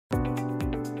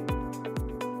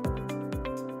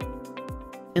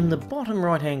In the bottom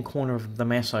right hand corner of the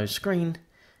MASSO screen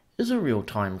is a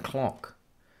real-time clock.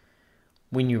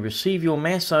 When you receive your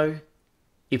MASSO,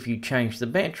 if you change the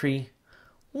battery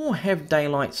or have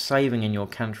daylight saving in your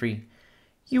country,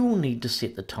 you will need to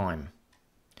set the time.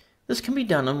 This can be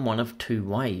done in one of two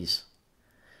ways.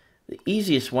 The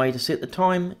easiest way to set the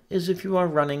time is if you are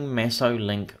running MASSO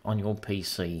Link on your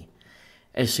PC.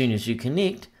 As soon as you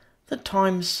connect, the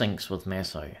time syncs with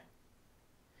MASSO.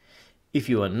 If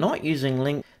you are not using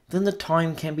Link, then the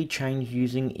time can be changed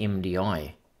using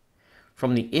MDI.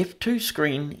 From the F2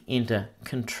 screen, enter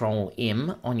Ctrl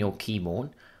M on your keyboard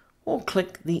or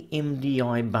click the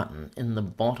MDI button in the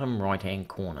bottom right hand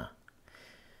corner.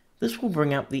 This will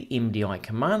bring up the MDI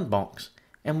command box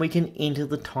and we can enter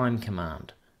the time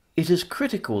command. It is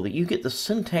critical that you get the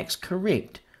syntax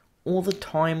correct or the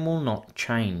time will not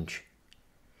change.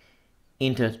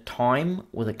 Enter time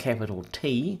with a capital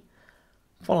T,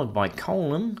 followed by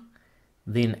colon,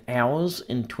 then hours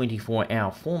in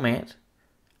 24-hour format,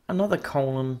 another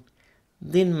colon,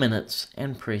 then minutes,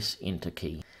 and press enter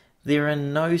key. There are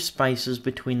no spaces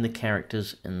between the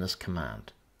characters in this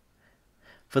command.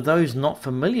 For those not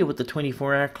familiar with the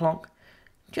 24-hour clock,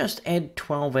 just add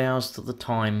 12 hours to the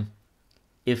time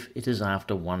if it is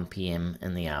after 1 PM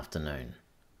in the afternoon.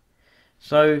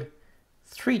 So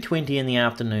 3:20 in the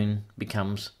afternoon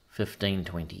becomes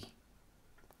 15:20.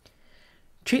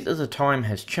 Check that the time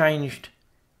has changed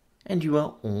and you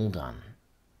are all done.